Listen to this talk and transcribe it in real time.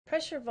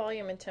Pressure,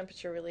 volume, and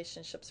temperature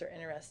relationships are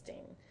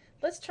interesting.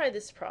 Let's try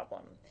this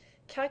problem.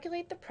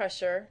 Calculate the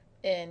pressure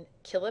in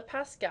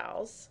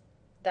kilopascals.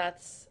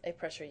 That's a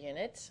pressure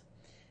unit.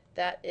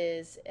 That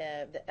is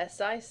the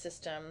SI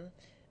system,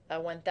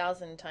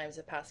 1,000 times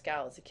a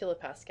pascal is a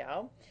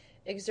kilopascal,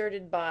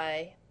 exerted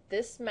by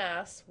this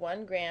mass,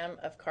 1 gram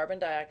of carbon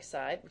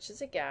dioxide, which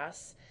is a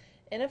gas,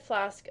 in a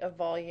flask of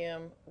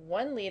volume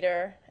 1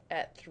 liter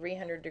at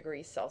 300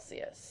 degrees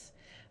Celsius.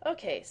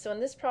 Okay, so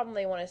in this problem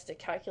they want us to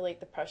calculate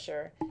the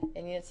pressure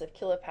in units of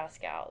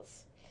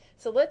kilopascals.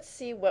 So let's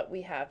see what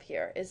we have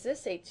here. Is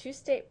this a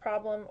two-state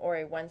problem or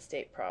a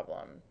one-state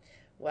problem?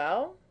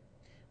 Well,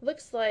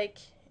 looks like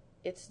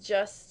it's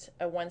just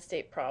a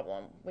one-state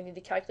problem. We need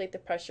to calculate the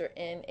pressure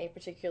in a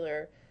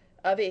particular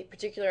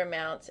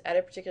amount at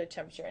a particular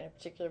temperature and a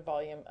particular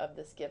volume of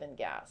this given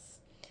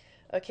gas.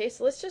 Okay,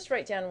 so let's just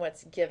write down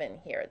what's given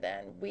here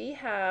then. We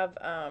have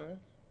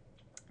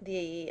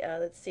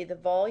let's see, the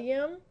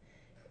volume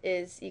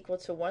is equal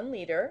to 1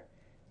 liter.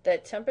 The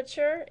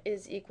temperature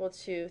is equal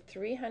to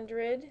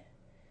 300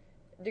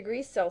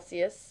 degrees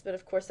Celsius, but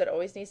of course that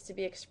always needs to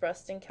be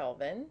expressed in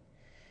Kelvin.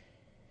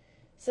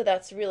 So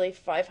that's really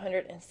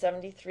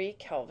 573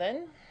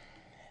 Kelvin.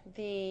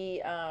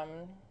 The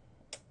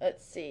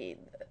let's see,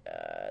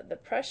 the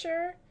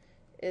pressure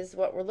is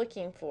what we're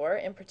looking for.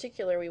 In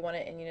particular, we want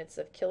it in units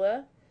of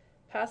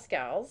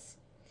kilopascals.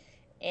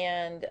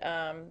 And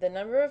the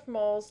number of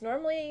moles,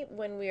 normally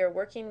when we are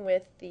working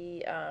with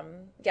the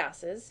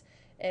gases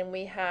and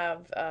we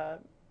have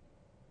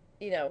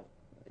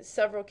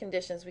several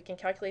conditions, we can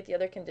calculate the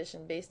other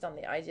condition based on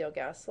the ideal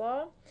gas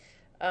law.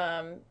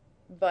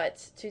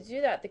 But to do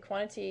that, the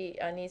quantity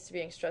needs to be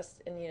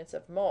expressed in units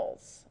of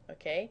moles.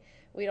 Okay,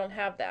 we don't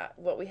have that.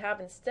 What we have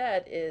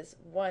instead is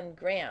 1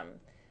 gram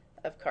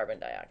of carbon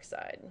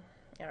dioxide.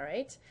 All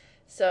right,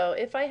 so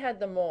if I had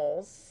the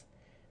moles,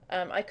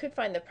 I could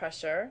find the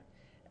pressure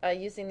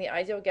using the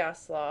ideal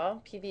gas law,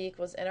 PV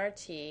equals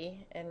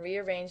nRT, and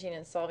rearranging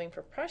and solving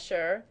for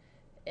pressure,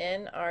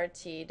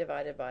 nRT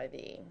divided by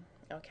V.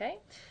 Okay,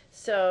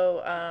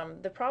 so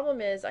the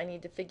problem is I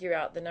need to figure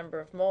out the number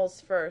of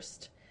moles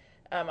first.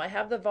 I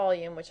have the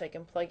volume, which I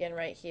can plug in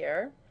right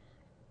here.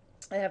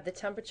 I have the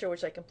temperature,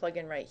 which I can plug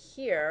in right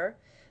here.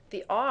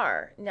 The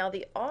R, now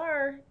the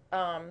R,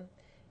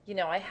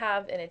 I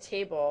have in a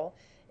table.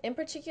 In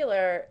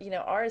particular,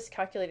 R is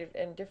calculated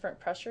in different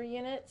pressure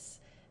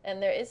units,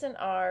 and there is an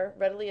R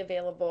readily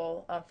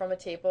available from a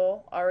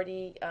table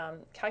already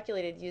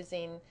calculated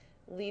using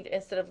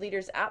instead of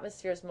liters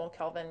atmospheres mole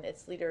Kelvin,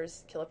 it's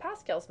liters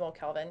kilopascals mole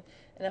Kelvin.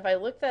 And if I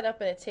look that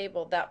up in a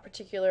table, that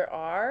particular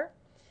R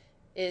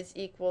is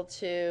equal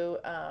to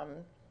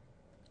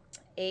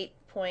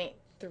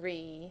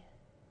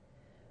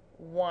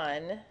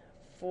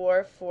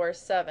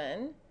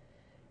 8.31447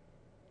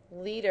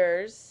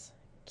 liters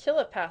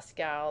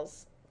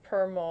kilopascals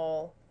per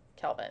mole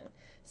Kelvin.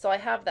 So I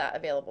have that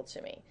available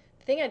to me.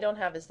 The thing I don't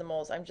have is the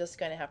moles. I'm just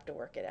going to have to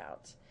work it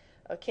out.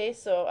 Okay,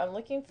 so I'm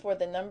looking for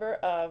the number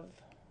of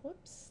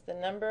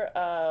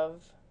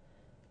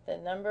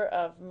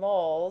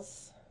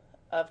moles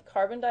of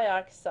carbon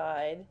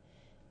dioxide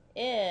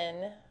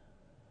in,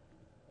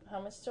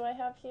 how much do I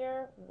have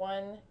here?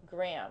 1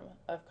 gram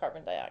of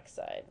carbon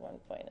dioxide,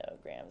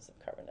 1.0 grams of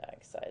carbon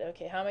dioxide.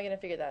 Okay, how am I going to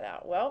figure that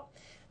out? Well,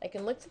 I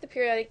can look to the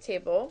periodic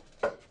table,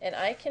 and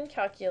I can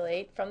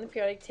calculate from the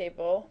periodic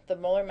table the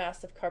molar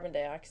mass of carbon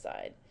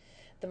dioxide.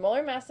 The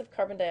molar mass of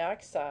carbon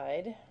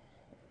dioxide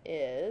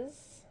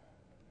is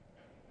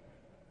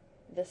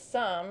the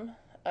sum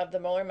of the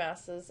molar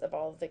masses of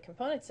all of the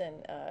components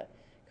in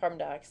carbon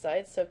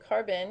dioxide. So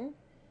carbon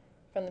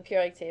from the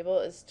periodic table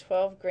is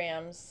 12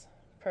 grams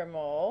per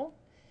mole.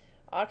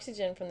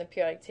 Oxygen from the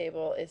periodic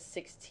table is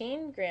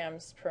 16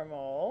 grams per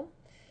mole.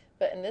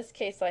 But in this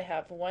case, I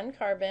have 1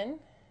 carbon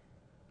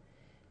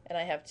and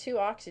I have 2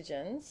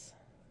 oxygens.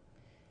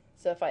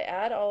 So if I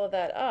add all of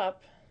that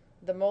up,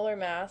 the molar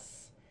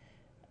mass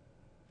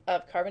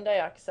of carbon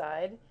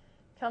dioxide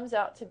comes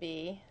out to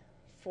be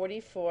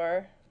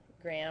 44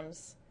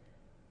 grams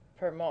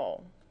per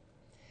mole.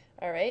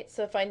 All right,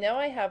 so if I know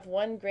I have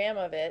 1 gram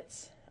of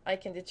it, I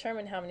can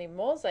determine how many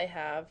moles I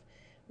have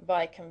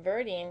by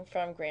converting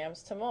from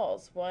grams to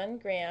moles. 1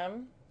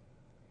 gram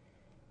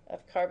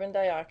of carbon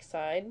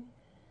dioxide,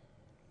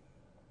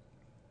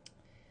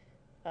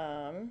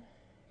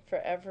 for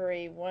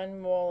every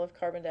 1 mole of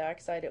carbon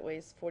dioxide, it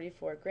weighs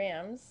 44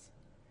 grams.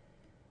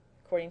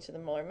 According to the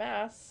molar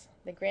mass,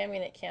 the gram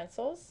unit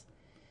cancels,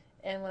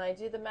 and when I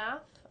do the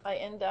math, I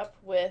end up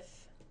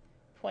with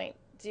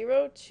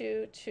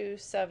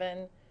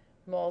 0.0227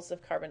 moles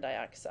of carbon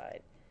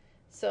dioxide.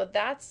 So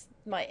that's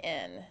my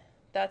N.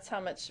 That's how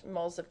much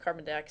moles of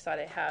carbon dioxide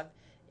I have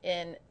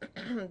in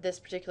this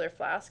particular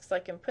flask. So I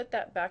can put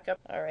that back up.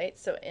 All right,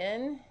 so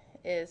N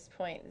is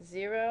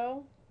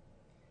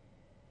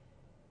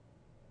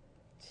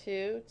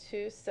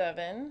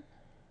 0.0227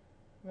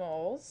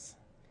 moles.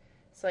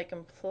 So I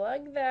can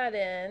plug that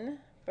in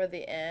for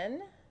the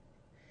N.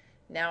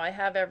 Now I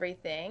have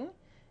everything,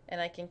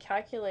 and I can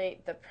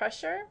calculate the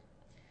pressure.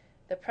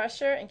 the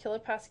pressure in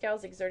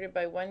kilopascals exerted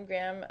by 1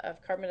 gram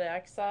of carbon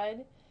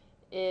dioxide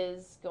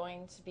is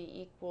going to be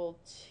equal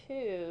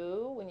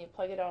to, when you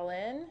plug it all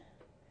in,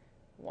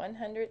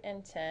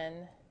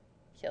 110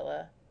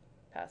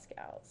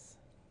 kilopascals.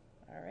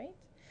 All right.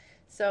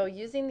 So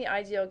using the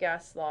ideal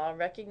gas law,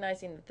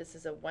 recognizing that this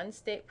is a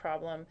one-state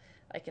problem,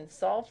 I can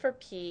solve for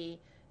P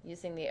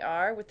using the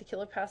R with the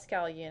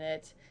kilopascal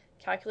unit,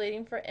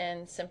 calculating for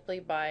N simply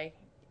by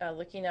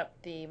looking up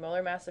the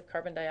molar mass of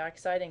carbon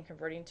dioxide and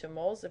converting to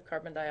moles of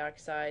carbon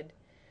dioxide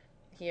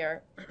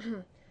here.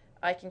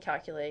 I can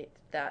calculate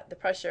that the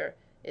pressure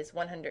is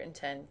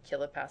 110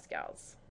 kilopascals.